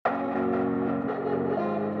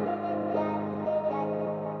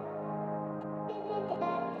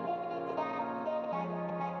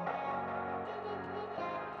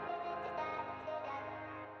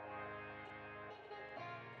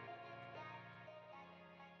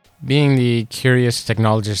Being the curious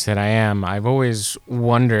technologist that I am, I've always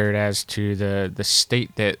wondered as to the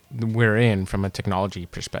state that we're in from a technology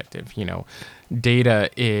perspective. Data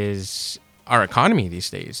is our economy these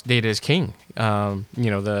days. Data is king.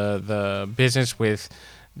 The business with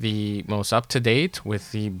the most up to date,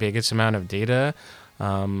 with the biggest amount of data,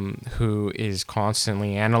 who is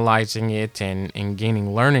constantly analyzing it and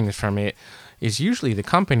gaining learnings from it, is usually the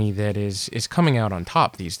company that is coming out on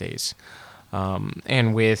top these days.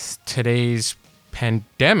 And with today's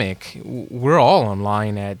pandemic, we're all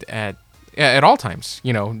online at all times.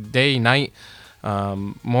 Day, night,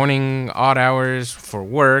 morning, odd hours for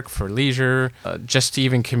work, for leisure, just to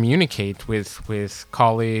even communicate with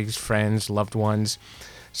colleagues, friends, loved ones.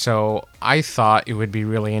 So I thought it would be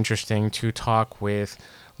really interesting to talk with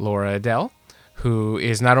Laura Adele, who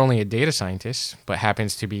is not only a data scientist, but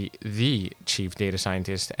happens to be the chief data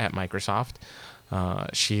scientist at Microsoft.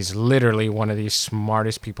 She's literally one of the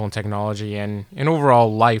smartest people in technology and in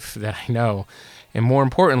overall life that I know. And more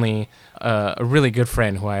importantly, a really good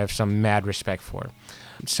friend who I have some mad respect for.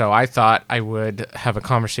 So I thought I would have a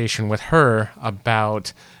conversation with her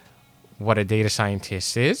about what a data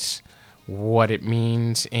scientist is, what it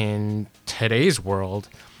means in today's world,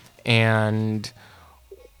 and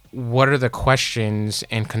what are the questions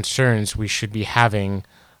and concerns we should be having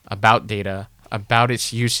about data, about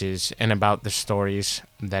its uses, and about the stories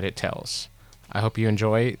that it tells. I hope you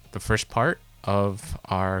enjoy the first part of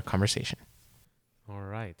our conversation. All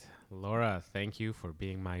right. Laura, thank you for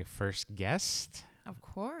being my first guest. Of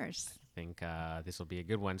course. I think this will be a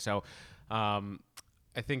good one. So, um,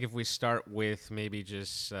 I think if we start with maybe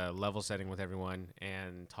just level setting with everyone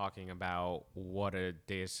and talking about what a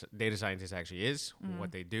data scientist actually is,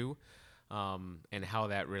 what they do, and how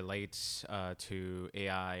that relates to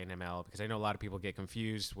AI and ML, because I know a lot of people get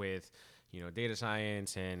confused with, data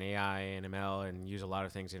science and AI and ML and use a lot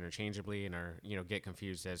of things interchangeably and are, get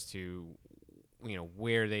confused as to,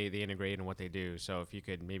 where they integrate and what they do. So if you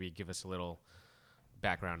could maybe give us a little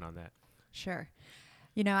background on that. Sure.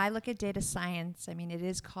 I look at data science. I mean, it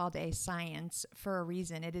is called a science for a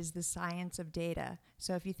reason. It is the science of data.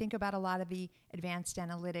 So if you think about a lot of the advanced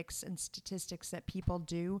analytics and statistics that people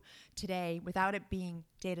do today, without it being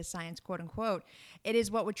data science, quote unquote, it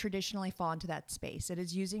is what would traditionally fall into that space. It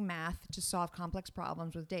is using math to solve complex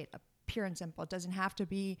problems with data. Pure and simple. It doesn't have to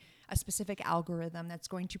be a specific algorithm that's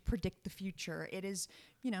going to predict the future. It is,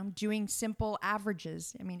 doing simple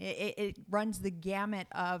averages. I mean, it runs the gamut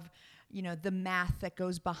of, the math that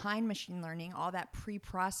goes behind machine learning, all that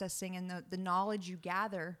pre-processing and the knowledge you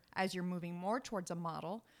gather as you're moving more towards a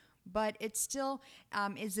model. But it still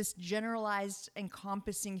is this generalized,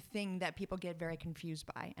 encompassing thing that people get very confused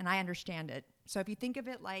by. And I understand it. So if you think of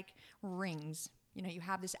it like rings, you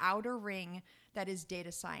have this outer ring that is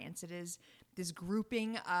data science. It is this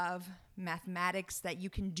grouping of mathematics that you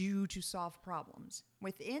can do to solve problems.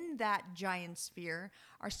 Within that giant sphere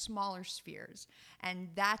are smaller spheres, and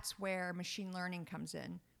that's where machine learning comes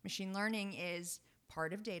in. Machine learning is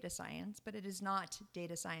part of data science, but it is not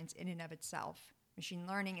data science in and of itself. Machine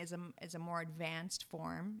learning is a more advanced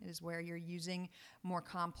form. It is where you're using more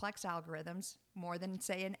complex algorithms, more than,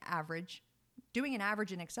 say, an average. Doing an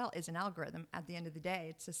average in Excel is an algorithm at the end of the day.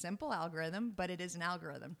 It's a simple algorithm, but it is an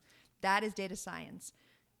algorithm. That is data science.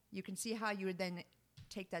 You can see how you would then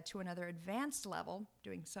take that to another advanced level,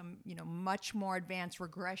 doing some, much more advanced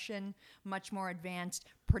regression, much more advanced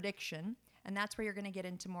prediction. And that's where you're going to get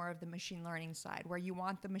into more of the machine learning side, where you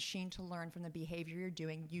want the machine to learn from the behavior you're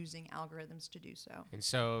doing using algorithms to do so. And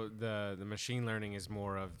so the machine learning is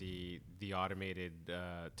more of the automated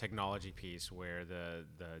technology piece, where the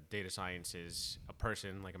data science is a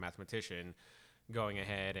person like a mathematician going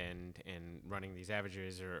ahead and running these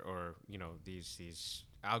averages or these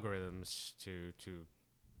algorithms to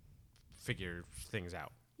figure things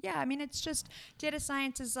out. Yeah, I mean, it's just data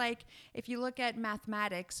science is like if you look at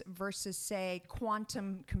mathematics versus, say,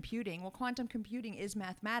 quantum computing. Well, quantum computing is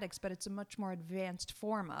mathematics, but it's a much more advanced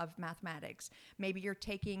form of mathematics. Maybe you're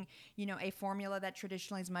taking, a formula that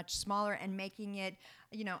traditionally is much smaller and making it,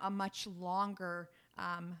 a much longer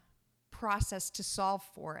process to solve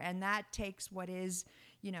for. And that takes what is,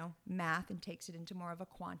 math and takes it into more of a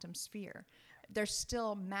quantum sphere. There's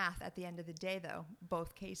still math at the end of the day, though,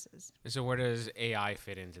 both cases. So where does AI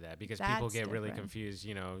fit into that? Because people That's get really different. confused.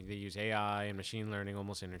 They use AI and machine learning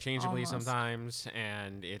almost interchangeably Almost. sometimes,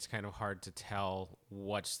 and it's kind of hard to tell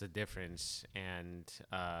what's the difference and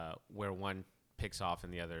where one picks off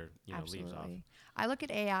and the other, leaves off. Absolutely. I look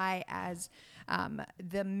at AI as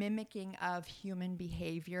the mimicking of human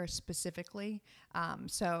behavior specifically.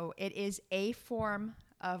 So it is a form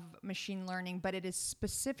of machine learning, but it is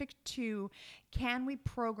specific to, can we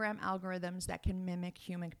program algorithms that can mimic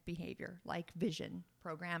human behavior, like vision,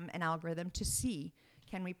 program an algorithm to see?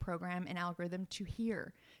 Can we program an algorithm to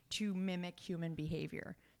hear, to mimic human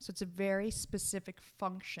behavior? So it's a very specific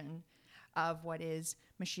function of what is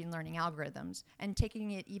machine learning algorithms. And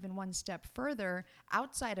taking it even one step further,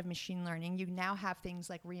 outside of machine learning, you now have things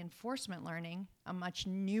like reinforcement learning, a much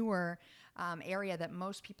newer area that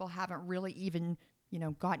most people haven't really even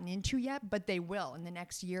gotten into yet, but they will. In the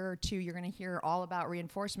next year or two, you're going to hear all about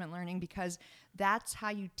reinforcement learning, because that's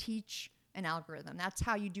how you teach an algorithm. That's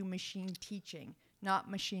how you do machine teaching, not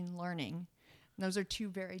machine learning. And those are two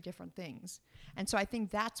very different things. And so I think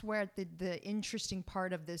that's where the interesting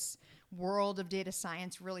part of this world of data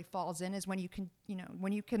science really falls in, is when you can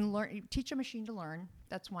learn, teach a machine to learn,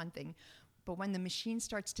 that's one thing. But when the machine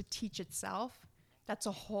starts to teach itself, that's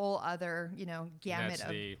a whole other, gamut. That's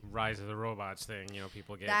the rise of the robots thing,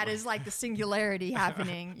 people get. That is like the singularity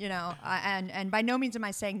happening, and by no means am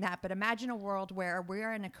I saying that, but imagine a world where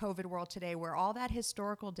we're in a COVID world today, where all that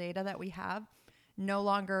historical data that we have no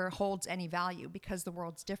longer holds any value, because the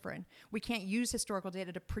world's different. We can't use historical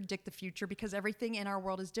data to predict the future, because everything in our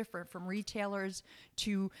world is different, from retailers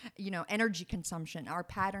to, energy consumption. Our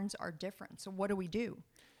patterns are different. So what do we do?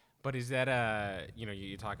 But is that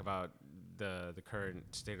you talk about the current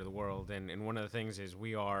state of the world, and one of the things is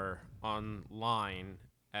we are online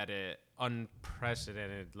at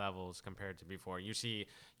unprecedented levels compared to before. You see,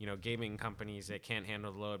 gaming companies that can't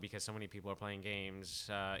handle the load because so many people are playing games.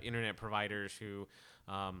 Internet providers who,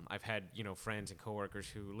 I've had friends and coworkers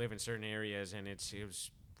who live in certain areas, and it was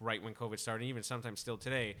right when COVID started, even sometimes still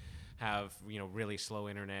today, have really slow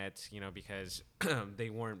internet, because they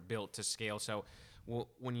weren't built to scale. So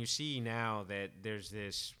when you see now that there's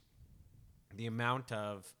the amount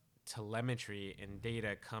of telemetry and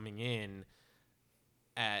data coming in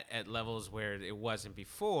at levels where it wasn't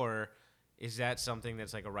before, is that something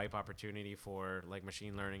that's like a ripe opportunity for like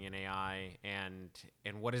machine learning and AI, and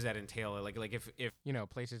what does that entail? Like if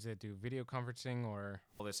places that do video conferencing or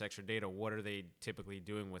all this extra data, what are they typically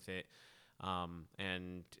doing with it?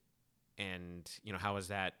 And how is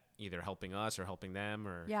that either helping us or helping them?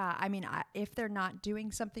 Or yeah, I mean, if they're not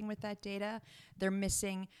doing something with that data, they're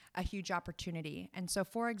missing a huge opportunity. And so,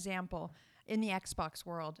 for example, in the Xbox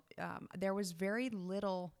world, there was very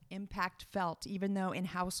little impact felt, even though in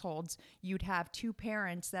households you'd have two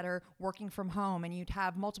parents that are working from home and you'd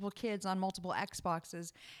have multiple kids on multiple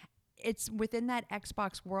Xboxes. It's within that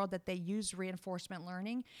Xbox world that they used reinforcement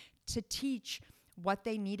learning to teach what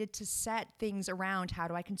they needed to set things around. How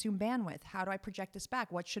do I consume bandwidth? How do I project this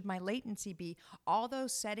back? What should my latency be? All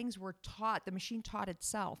those settings were taught. The machine taught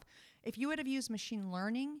itself. If you would have used machine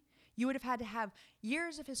learning, you would have had to have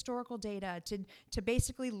years of historical data to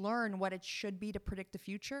basically learn what it should be to predict the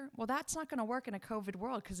future. Well, that's not going to work in a COVID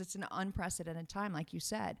world, because it's an unprecedented time, like you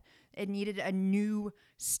said. It needed a new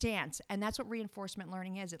stance. And that's what reinforcement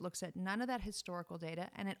learning is. It looks at none of that historical data,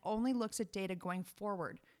 and it only looks at data going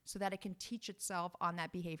forward so that it can teach itself on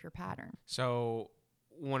that behavior pattern. So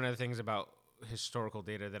one of the things about historical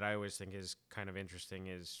data that I always think is kind of interesting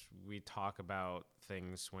is we talk about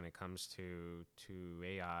things when it comes to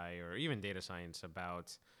AI or even data science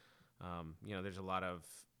about, there's a lot of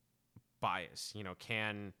bias.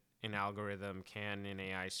 Can an algorithm, can an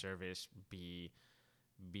AI service be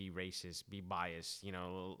racist, be biased?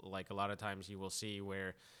 Like a lot of times you will see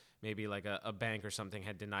where maybe like a bank or something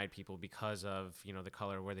had denied people because of, the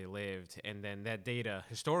color where they lived. And then that data,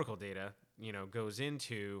 historical data, goes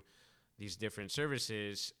into these different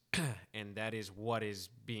services, and that is what is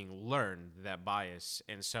being learned, that bias.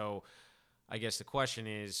 And so I guess the question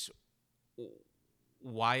is,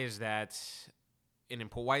 why is that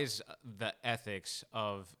why is the ethics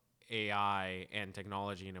of AI and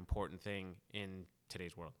technology an important thing in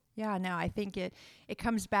today's world? Yeah, no, I think it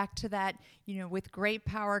comes back to that, with great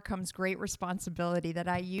power comes great responsibility, that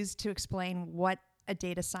I use to explain what a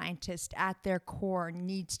data scientist at their core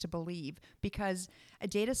needs to believe. Because a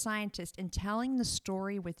data scientist, in telling the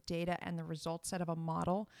story with data and the result set of a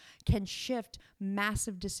model, can shift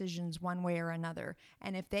massive decisions one way or another.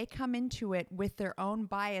 And if they come into it with their own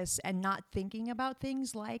bias and not thinking about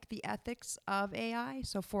things like the ethics of AI,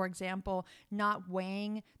 so for example, not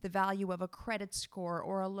weighing the value of a credit score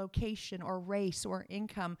or a location or race or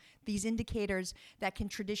income, these indicators that can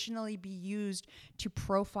traditionally be used to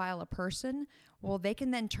profile a person, well, they can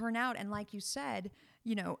then turn out, and like you said,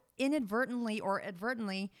 inadvertently or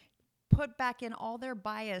advertently put back in all their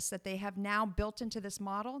bias that they have now built into this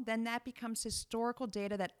model, then that becomes historical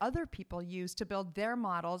data that other people use to build their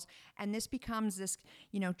models. And this becomes this,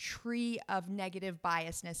 tree of negative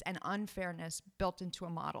biasness and unfairness built into a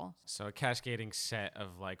model. So a cascading set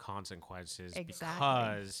of like consequences Exactly.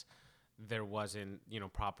 because there wasn't,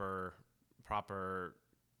 proper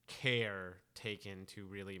care taken to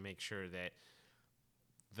really make sure that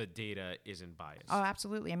the data isn't biased. Oh,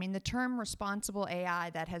 absolutely. I mean, the term responsible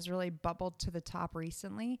AI that has really bubbled to the top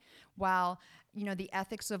recently, while, the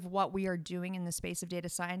ethics of what we are doing in the space of data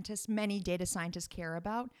scientists, many data scientists care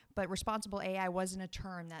about, but responsible AI wasn't a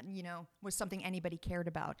term that, was something anybody cared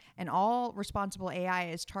about. And all responsible AI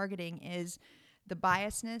is targeting is the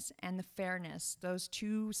biasness and the fairness, those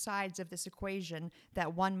two sides of this equation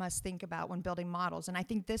that one must think about when building models. And I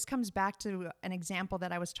think this comes back to an example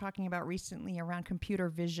that I was talking about recently around computer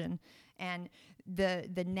vision and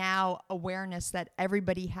the now awareness that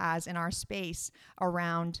everybody has in our space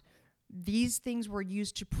around these things were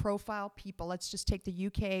used to profile people. Let's just take the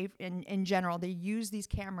UK in general. They use these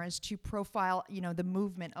cameras to profile, the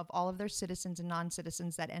movement of all of their citizens and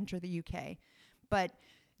non-citizens that enter the UK. But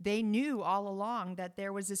they knew all along that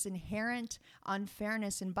there was this inherent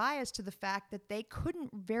unfairness and bias to the fact that they couldn't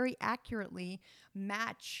very accurately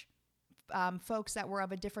match folks that were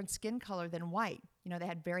of a different skin color than white. They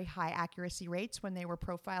had very high accuracy rates when they were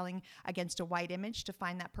profiling against a white image to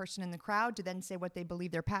find that person in the crowd to then say what they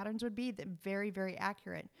believe their patterns would be. Very, very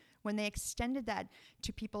accurate. When they extended that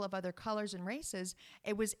to people of other colors and races,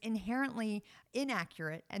 it was inherently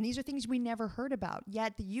inaccurate. And these are things we never heard about.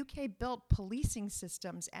 Yet the UK built policing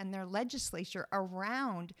systems and their legislature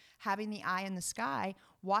around having the eye in the sky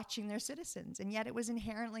watching their citizens. And yet it was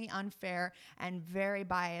inherently unfair and very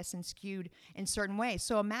biased and skewed in certain ways.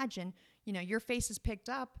 So imagine, your face is picked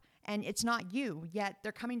up and it's not you, yet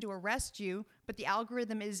they're coming to arrest you, but the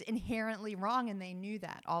algorithm is inherently wrong and they knew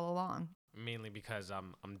that all along. Mainly because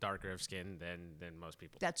I'm darker of skin than most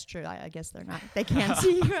people. That's true. I guess they're not. They can't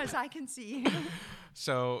see you as I can see you.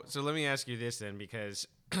 So let me ask you this then, because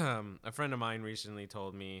a friend of mine recently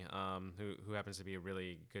told me, who happens to be a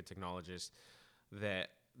really good technologist,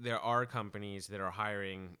 that there are companies that are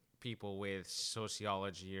hiring people with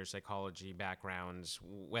sociology or psychology backgrounds,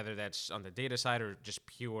 whether that's on the data side or just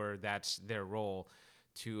pure, that's their role,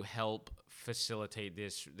 to help facilitate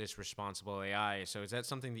this responsible AI. So is that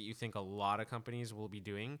something that you think a lot of companies will be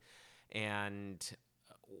doing? And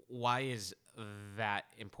why is that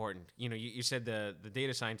important? You said the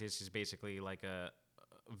data scientist is basically like a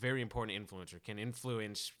very important influencer, can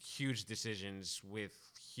influence huge decisions with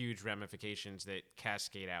huge ramifications that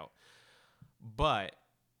cascade out. But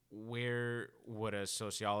where would a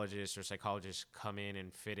sociologist or psychologist come in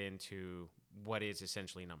and fit into what is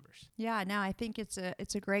essentially numbers? Yeah, no, I think it's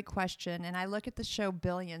a great question. And I look at the show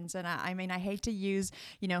Billions, and I mean, I hate to use,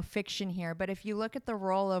 fiction here, but if you look at the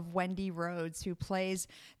role of Wendy Rhodes, who plays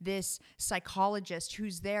this psychologist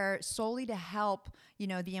who's there solely to help,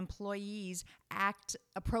 the employees act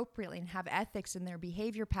appropriately and have ethics in their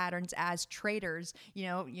behavior patterns as traders,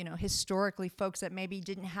 historically folks that maybe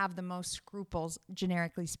didn't have the most scruples,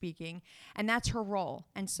 generically speaking. And that's her role.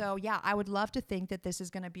 And so, yeah, I would love to think that this is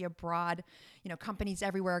going to be a broad, companies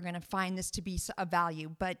everywhere are going to find this to be a value.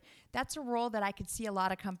 But that's a role that I could see a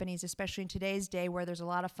lot of companies, especially in today's day where there's a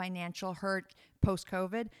lot of financial hurt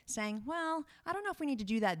post-COVID, saying, well, I don't know if we need to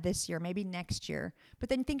do that this year, maybe next year. But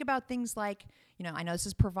then think about things like, I know this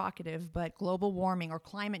is provocative, but global warming or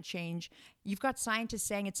climate change. You've got scientists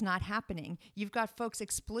saying it's not happening. You've got folks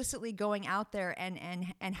explicitly going out there and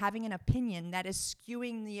having an opinion that is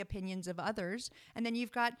skewing the opinions of others. And then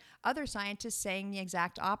you've got other scientists saying the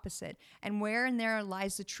exact opposite. And where in there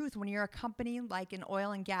lies the truth when you're a company like an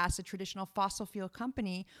oil and gas, a traditional fossil fuel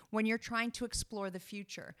company, when you're trying to explore the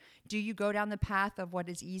future? Do you go down the path of what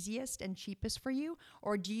is easiest and cheapest for you?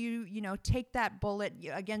 Or do you, take that bullet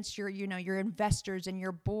against your investors and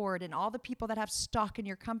your board and all the people that have stock in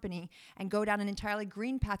your company and go down an entirely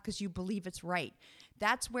green path because you believe it's right?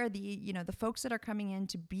 That's where the folks that are coming in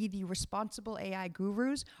to be the responsible AI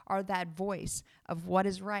gurus are that voice of what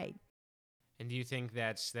is right. And do you think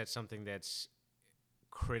that's something that's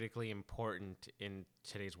critically important in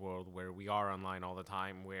today's world where we are online all the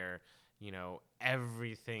time, where,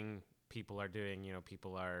 everything people are doing,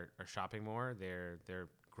 people are shopping more, they're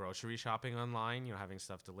grocery shopping online, having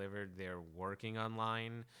stuff delivered, they're working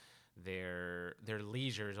online, their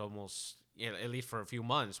leisure is almost, at least for a few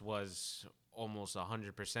months, was almost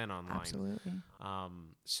 100% online. Absolutely.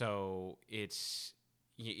 So it's,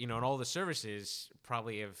 and all the services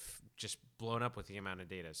probably have just blown up with the amount of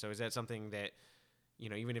data. So is that something that,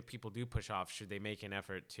 even if people do push off, should they make an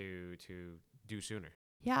effort to do sooner?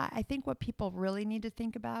 Yeah, I think what people really need to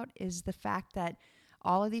think about is the fact that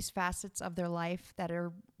all of these facets of their life that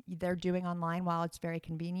they're doing online, while it's very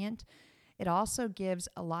convenient, it also gives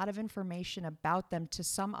a lot of information about them to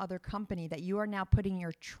some other company that you are now putting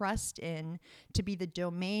your trust in to be the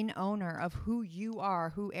domain owner of who you are,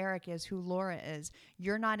 who Eric is, who Laura is.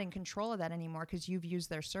 You're not in control of that anymore because you've used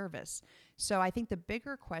their service. So I think the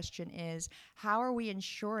bigger question is, how are we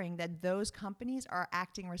ensuring that those companies are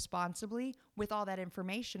acting responsibly with all that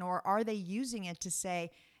information, or are they using it to say,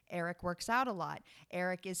 Eric works out a lot.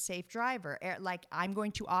 Eric is safe driver. Like, I'm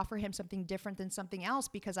going to offer him something different than something else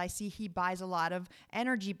because I see he buys a lot of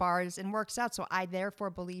energy bars and works out. So I therefore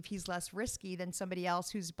believe he's less risky than somebody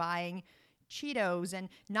else who's buying Cheetos and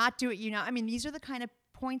not do it. I mean, these are the kind of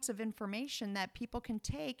points of information that people can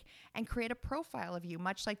take and create a profile of you,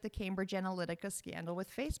 much like the Cambridge Analytica scandal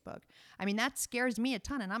with Facebook. I mean, that scares me a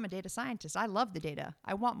ton, and I'm a data scientist. I love the data.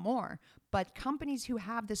 I want more. But companies who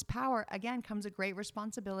have this power, again, comes a great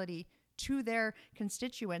responsibility to their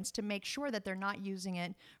constituents to make sure that they're not using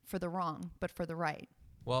it for the wrong, but for the right.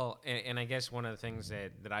 Well, and I guess one of the things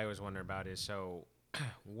that I always wonder about is, so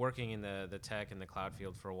working in the tech and the cloud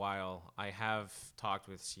field for a while, I have talked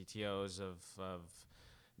with CTOs of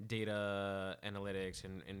data analytics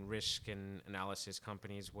and risk and analysis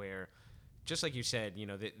companies where, just like you said,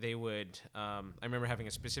 they would. I remember having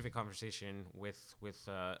a specific conversation with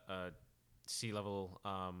a C-level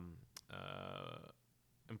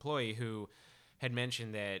employee who had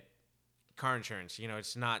mentioned that car insurance,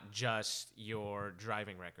 it's not just your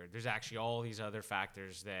driving record. There's actually all these other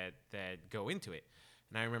factors that go into it.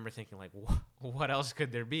 And I remember thinking, like, what else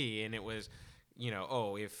could there be? And it was,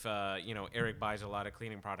 if Eric buys a lot of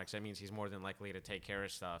cleaning products, that means he's more than likely to take care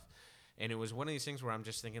of stuff. And it was one of these things where I'm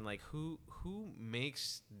just thinking, like, who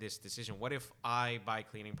makes this decision? What if I buy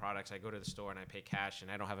cleaning products, I go to the store and I pay cash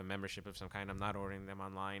and I don't have a membership of some kind, I'm not ordering them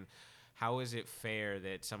online? How is it fair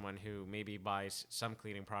that someone who maybe buys some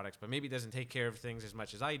cleaning products but maybe doesn't take care of things as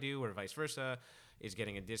much as I do, or vice versa, is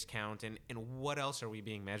getting a discount? And what else are we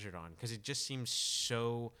being measured on? Because it just seems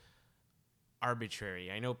so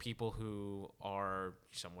arbitrary. I know people who are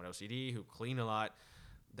somewhat OCD, who clean a lot.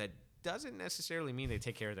 That doesn't necessarily mean they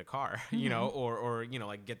take care of their car, or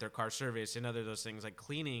like get their car serviced and other those things. Like,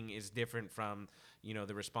 cleaning is different from,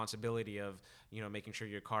 the responsibility of, making sure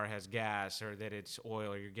your car has gas or that it's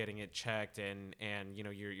oil, or you're getting it checked, and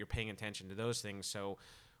you're paying attention to those things. So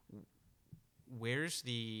where's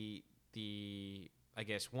the I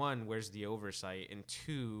guess, one, where's the oversight, and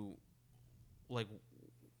two, like,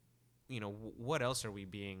 what else are we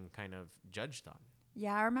being kind of judged on?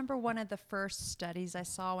 Yeah, I remember one of the first studies I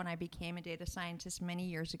saw when I became a data scientist many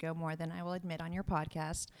years ago, more than I will admit on your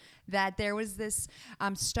podcast, that there was this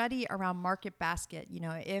study around market basket.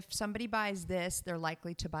 If somebody buys this, they're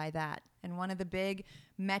likely to buy that. And one of the big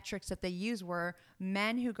metrics that they use were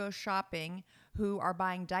men who go shopping who are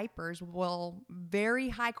buying diapers will very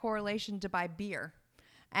high correlation to buy beer.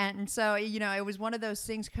 And so, it was one of those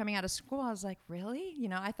things coming out of school. I was like, really?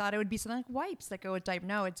 I thought it would be something like wipes that go with diaper.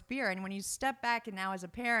 No, it's beer. And when you step back, and now as a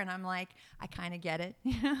parent, I'm like, I kind of get it.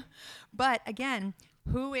 But again,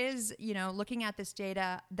 who is, looking at this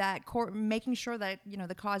data, that making sure that,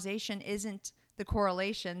 the causation isn't the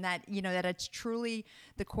correlation, that, that it's truly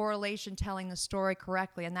the correlation telling the story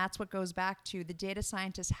correctly. And that's what goes back to the data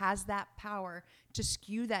scientist has that power to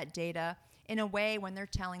skew that data in a way when they're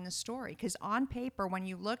telling the story. Because on paper, when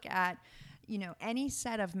you look at, any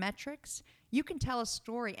set of metrics, you can tell a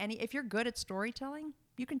story. If you're good at storytelling,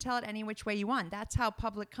 you can tell it any which way you want. That's how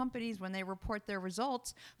public companies, when they report their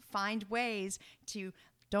results, find ways to,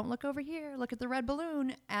 don't look over here, look at the red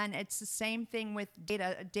balloon. And it's the same thing with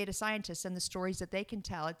data scientists and the stories that they can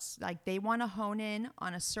tell. It's like they want to hone in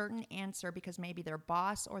on a certain answer because maybe their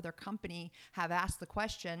boss or their company have asked the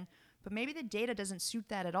question, but maybe the data doesn't suit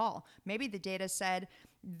that at all. Maybe the data said,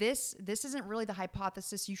 this isn't really the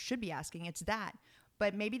hypothesis you should be asking, it's that.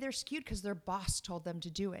 But maybe they're skewed because their boss told them to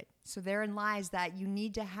do it. So therein lies that you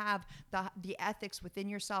need to have the ethics within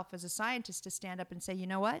yourself as a scientist to stand up and say, you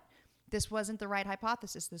know what? This wasn't the right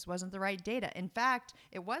hypothesis. This wasn't the right data. In fact,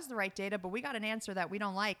 it was the right data, but we got an answer that we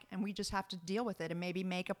don't like, and we just have to deal with it and maybe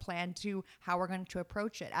make a plan to how we're going to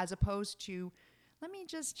approach it, as opposed to, let me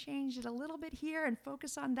just change it a little bit here and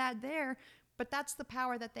focus on that there. But that's the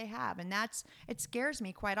power that they have. And it scares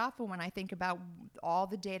me quite often when I think about all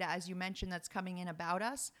the data, as you mentioned, that's coming in about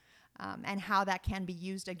us, and how that can be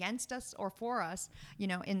used against us or for us,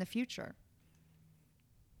 in the future.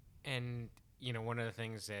 And, one of the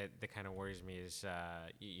things that kind of worries me is,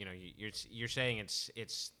 you're saying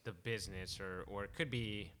it's the business or it could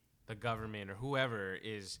be the government or whoever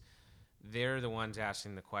is, they're the ones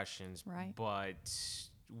asking the questions, right? But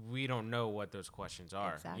we don't know what those questions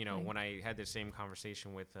are. You know, Exactly. when I had the same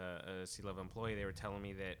conversation with a C-level employee, they were telling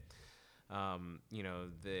me that, you know,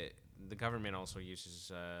 the government also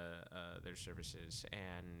uses their services,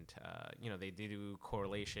 and you know, they do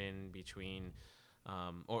correlation between,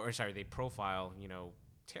 or sorry, they profile, you know,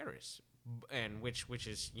 terrorists, and which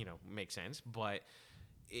is, you know, makes sense, but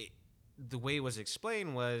it, the way it was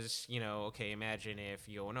explained was, you know, okay, imagine if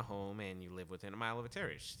you own a home and you live within a mile of a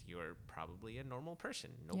terrorist. You're probably a normal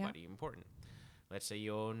person, nobody important. Let's say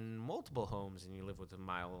you own multiple homes and you live within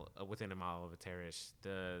a mile of a terrorist.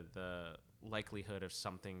 The likelihood of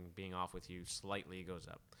something being off with you slightly goes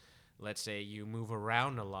up. Let's say you move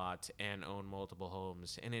around a lot and own multiple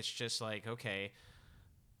homes, and it's just like, okay,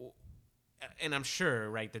 and I'm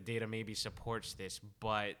sure, right, the data maybe supports this,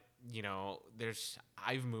 but you know,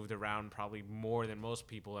 I've moved around probably more than most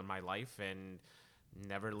people in my life, and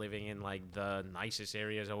never living in like the nicest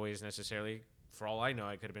areas always necessarily. For all I know,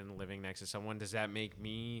 I could have been living next to someone. Does that make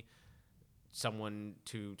me someone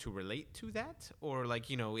to relate to that? Or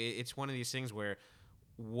like, you know, it's one of these things where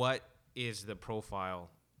what is the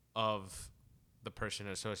profile of the person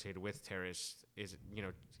associated with terrorists? Is, you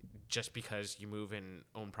know, just because you move and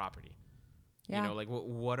own property? Yeah. You know, like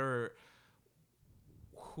what are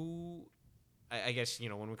who I guess, you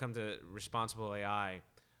know, when we come to responsible AI,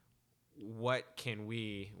 what can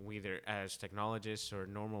we either as technologists or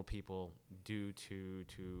normal people do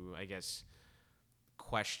to I guess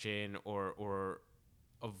question or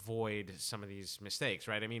avoid some of these mistakes,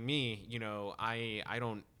 right? I mean, me, you know, I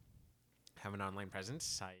don't have an online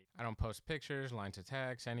presence. I don't post pictures, lines of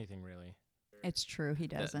text, anything really. It's true. He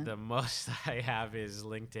doesn't. The most I have is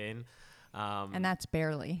LinkedIn. And that's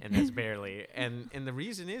barely. And that's barely. And the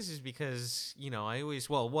reason is because, you know, I always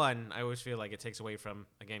feel like it takes away from,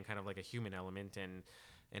 again, kind of like a human element and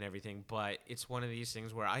everything. But it's one of these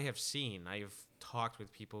things where I've talked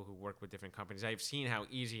with people who work with different companies. I've seen how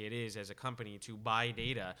easy it is as a company to buy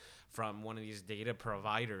data from one of these data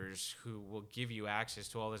providers who will give you access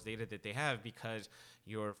to all this data that they have because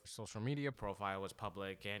your social media profile was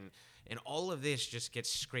public, and all of this just gets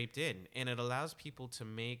scraped in, and it allows people to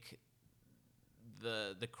make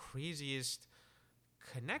the craziest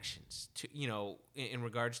connections to, you know, in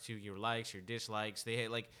regards to your likes, your dislikes. They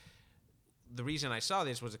had, like, the reason I saw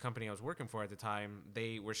this was a company I was working for at the time.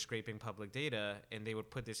 They were scraping public data, and they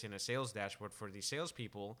would put this in a sales dashboard for these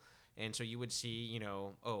salespeople. And so you would see, you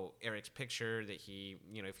know, oh, Eric's picture that he,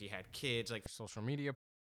 you know, if he had kids, like Social media.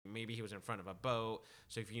 maybe he was in front of a boat.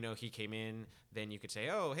 So if, you know, he came in, then you could say,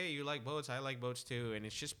 oh, hey, you like boats? I like boats too. And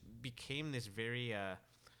it's just became this very,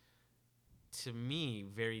 to me,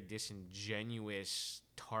 very disingenuous,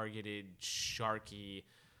 targeted, sharky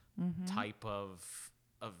type of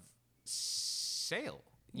sale.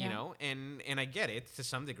 You know, and I get it to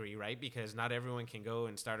some degree, right? Because not everyone can go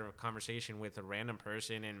and start a conversation with a random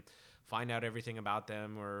person and find out everything about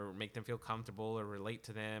them or make them feel comfortable or relate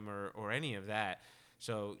to them or any of that.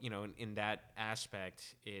 So, you know, in that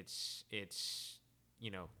aspect, it's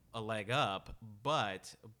you know, a leg up,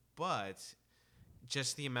 but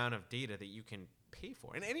just the amount of data that you can pay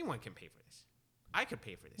for, and anyone can pay for this. I could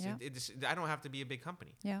pay for this. Yeah. I don't have to be a big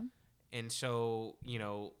company. Yeah. And so, you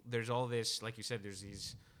know, there's all this, like you said,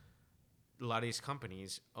 a lot of these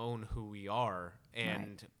companies own who we are.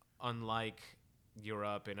 And unlike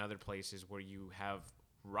Europe and other places where you have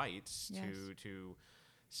rights to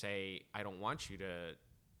say, I don't want you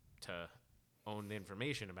to own the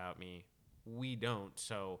information about me, we don't.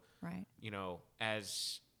 So, you know,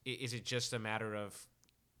 is it just a matter of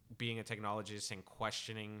being a technologist and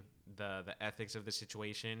questioning the ethics of the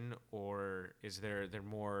situation, or is there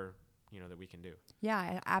more, you know, that we can do? Yeah,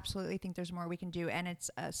 I absolutely think there's more we can do. And it's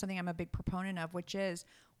something I'm a big proponent of, which is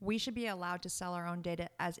we should be allowed to sell our own data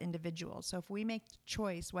as individuals. So if we make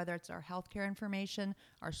choice, whether it's our healthcare information,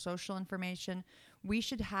 our social information, we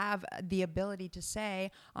should have the ability to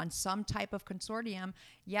say on some type of consortium,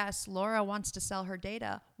 yes, Laura wants to sell her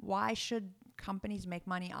data. Why should companies make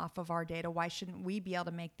money off of our data? Why shouldn't we be able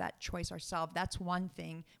to make that choice ourselves? That's one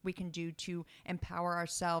thing we can do to empower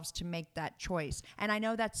ourselves to make that choice. And I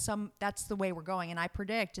know that's the way we're going. And I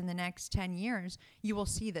predict in the next 10 years, you will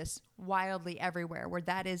see this wildly everywhere where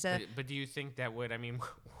that is But do you think that would, I mean,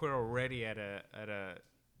 we're already at a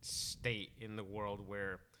state in the world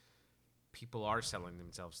where people are selling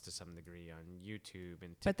themselves to some degree on YouTube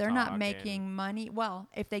and TikTok. But they're not making money. Well,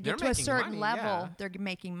 if they get to a certain level, they're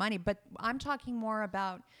making money. But I'm talking more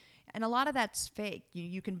about, and a lot of that's fake.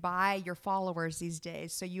 You can buy your followers these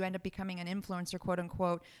days. So you end up becoming an influencer, quote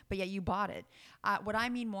unquote, but yet you bought it. What I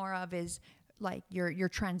mean more of is like your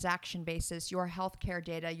transaction basis, your healthcare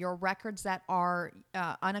data, your records that are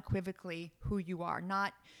unequivocally who you are,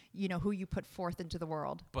 not who you put forth into the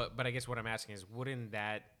world. But I guess what I'm asking is, wouldn't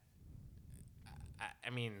that?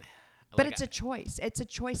 I mean, But like, it's a choice. It's a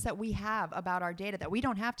choice that we have about our data that we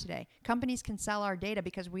don't have today. Companies can sell our data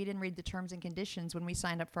because we didn't read the terms and conditions when we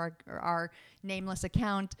signed up for our nameless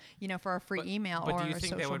account, for our free email but or do you our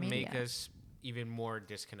think that social would media. make us even more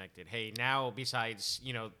disconnected? Hey, now besides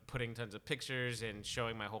putting tons of pictures and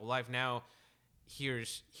showing my whole life, now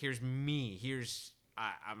here's me.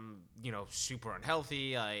 I'm super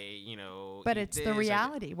unhealthy. But eat it's the this,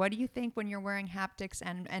 reality. What do you think when you're wearing haptics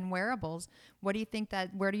and wearables? Where do you think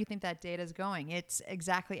that data is going? It's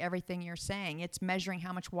exactly everything you're saying. It's measuring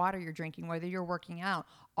how much water you're drinking, whether you're working out.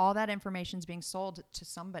 All that information is being sold to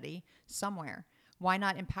somebody somewhere. Why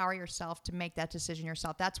not empower yourself to make that decision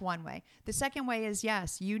yourself? That's one way. The second way is,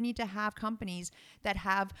 yes, you need to have companies that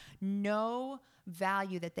have no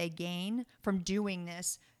value that they gain from doing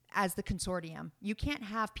this as the consortium. You can't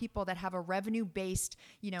have people that have a revenue-based,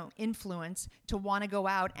 influence to want to go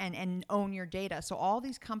out and own your data. So all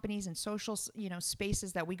these companies and social,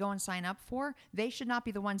 spaces that we go and sign up for, they should not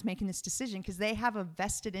be the ones making this decision because they have a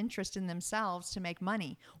vested interest in themselves to make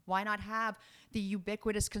money. Why not have the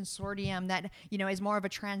ubiquitous consortium that, is more of a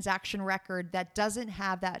transaction record that doesn't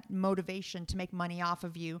have that motivation to make money off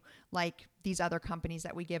of you like these other companies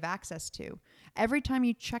that we give access to? Every time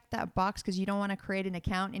you check that box because you don't want to create an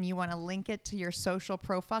account and you want to link it to your social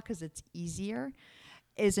profile because it's easier,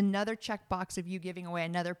 is another checkbox of you giving away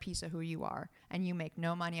another piece of who you are. And you make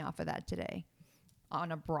no money off of that today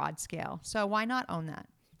on a broad scale. So why not own that?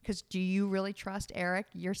 Because do you really trust Eric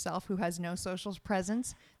yourself, who has no social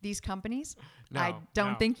presence, these companies? No, I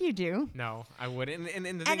don't think you do. No, I wouldn't. And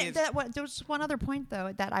the thing is, there's just one other point,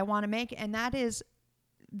 though, that I want to make, and that is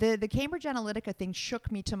the Cambridge Analytica thing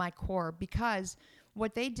shook me to my core because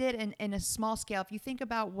what they did in a small scale, if you think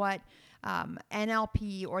about what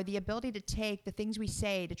NLP or the ability to take the things we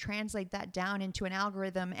say to translate that down into an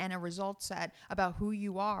algorithm and a result set about who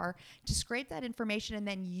you are, to scrape that information and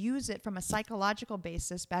then use it from a psychological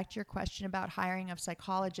basis, back to your question about hiring of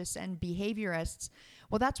psychologists and behaviorists.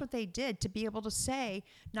 Well, that's what they did to be able to say,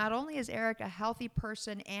 not only is Eric a healthy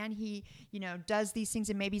person and he, does these things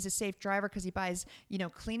and maybe he's a safe driver because he buys,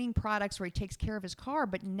 cleaning products where he takes care of his car,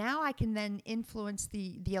 but now I can then influence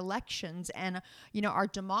the elections and, our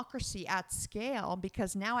democracy at scale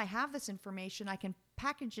because now I have this information. I can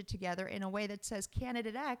package it together in a way that says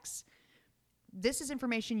candidate X, this is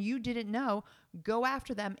information you didn't know. Go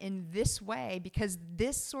after them in this way because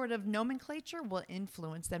this sort of nomenclature will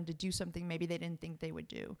influence them to do something maybe they didn't think they would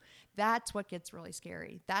do. That's what gets really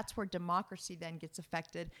scary. That's where democracy then gets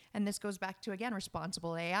affected. And this goes back to, again,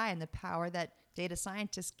 responsible AI and the power that data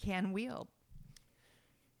scientists can wield.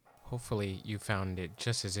 Hopefully you found it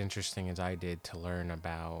just as interesting as I did to learn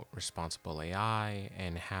about responsible AI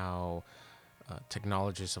and how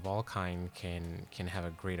technologists of all kind can have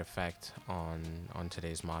a great effect on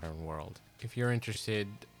today's modern world. If you're interested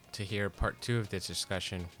to hear part 2 of this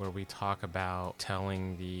discussion, where we talk about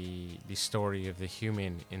telling the story of the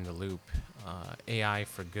human in the loop, AI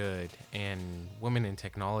for good, and women in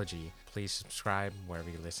technology, please subscribe wherever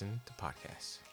you listen to podcasts.